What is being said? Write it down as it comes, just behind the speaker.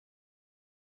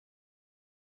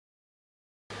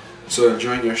So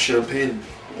enjoying your champagne?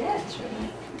 Yeah, it's really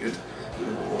Good.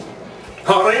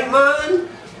 Alright man!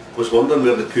 Was wondering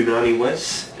where the punani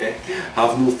was.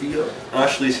 Have no fear,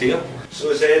 Ashley's here. So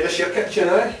is this your kitchen,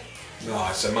 eh? No,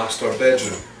 it's a master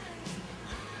bedroom.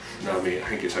 No mate, I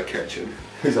think it's a kitchen.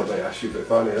 He's a bit of a stupid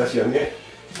fanny, this young yeah.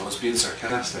 I was being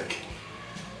sarcastic.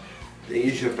 They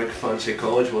use your big fancy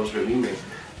college words with me, mate.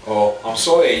 Oh, I'm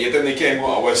sorry, you didn't get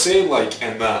what I was saying, like,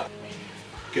 in that.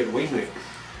 Get weight, mate.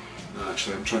 No,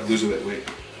 actually, I'm trying to lose a bit of weight.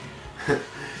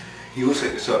 He looks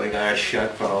like the sort of guy I'd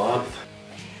shag for a laugh.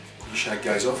 You shag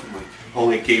guys often, like.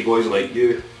 Only gay boys like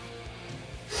you.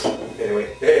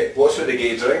 Anyway, hey, what's with the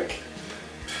gay drink?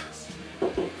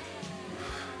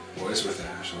 What is with it,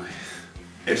 actually?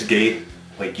 It's gay,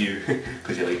 like you,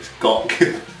 because he likes cock.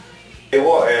 Hey,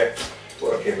 what I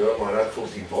came up, man, I had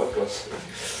 14 vodkas.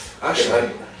 Ashley?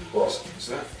 What? Is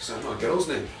that not a girl's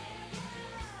name?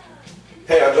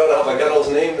 Hey, I'd rather have a girl's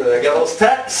name than a girl's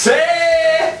tits.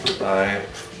 Aye.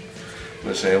 I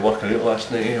was working out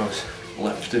last night, I was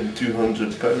lifting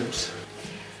 200 pounds.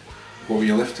 What were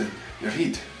you lifting? Your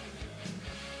heat?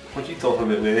 What are you talking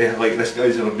about, mate? Like this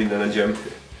guy's ever been in a gym.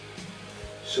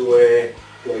 So, you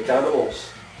like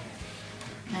animals?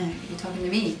 you talking to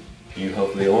me? You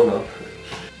have the honour.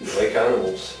 You like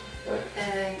animals?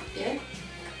 Yeah.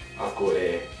 I've got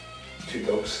 2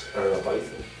 dogs and a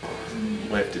python.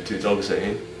 Left the 2 dogs at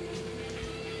home.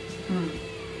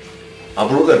 I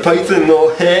brought the python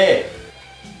though, hey!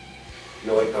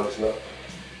 You like dogs, not?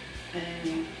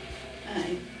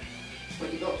 Aye.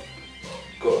 What you got?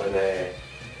 Got an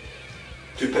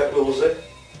 2 pit bulls, eh?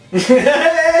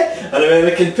 An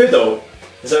American poodle?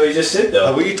 Is that what you just said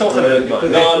though? What are you talking about,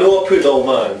 man? No, not a poodle,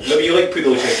 man. Maybe you like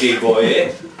poodles, you gay boy,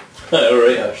 eh?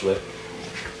 Alright, actually.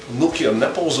 Knock your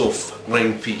nipples off,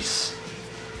 rhyme piece.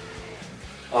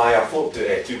 Aye, I thought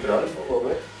 £2 for it,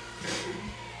 mate.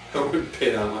 I wouldn't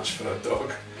pay that much for a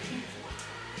dog.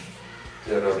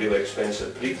 They're a really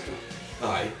expensive breed.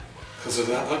 Aye. Because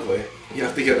they're that ugly. You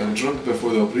have to get them drunk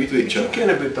before they'll breed with each other. Talking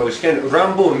about those kind of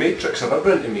Rambo and Matrix are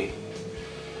rubber into me.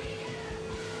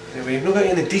 Anyway, you've not got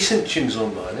any decent tunes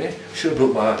on, man, eh? Should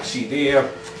have brought my CD here.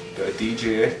 Got a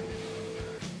DJ, eh?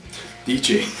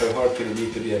 DJ? How hard can it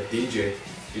be to be a DJ?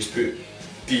 Just put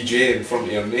DJ in front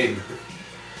of your name.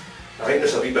 I think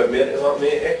there's a wee bit more to that,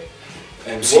 mate, eh?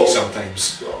 MC what?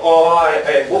 Sometimes. Oh,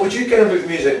 aye, what would you kind about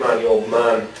music, man, you old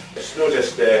man? It's not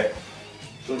just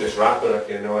rapping,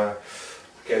 you know, I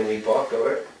can Lee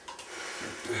Parker,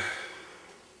 eh?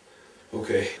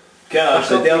 Okay. Can't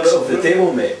actually delve it off the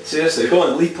table, mate. Seriously, go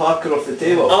on, Lee Parker off the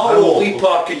table. Oh, Lee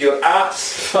Parker, your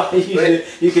ass!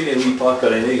 You can be Lee Parker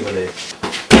anyway.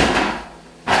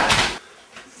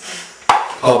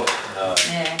 Hub.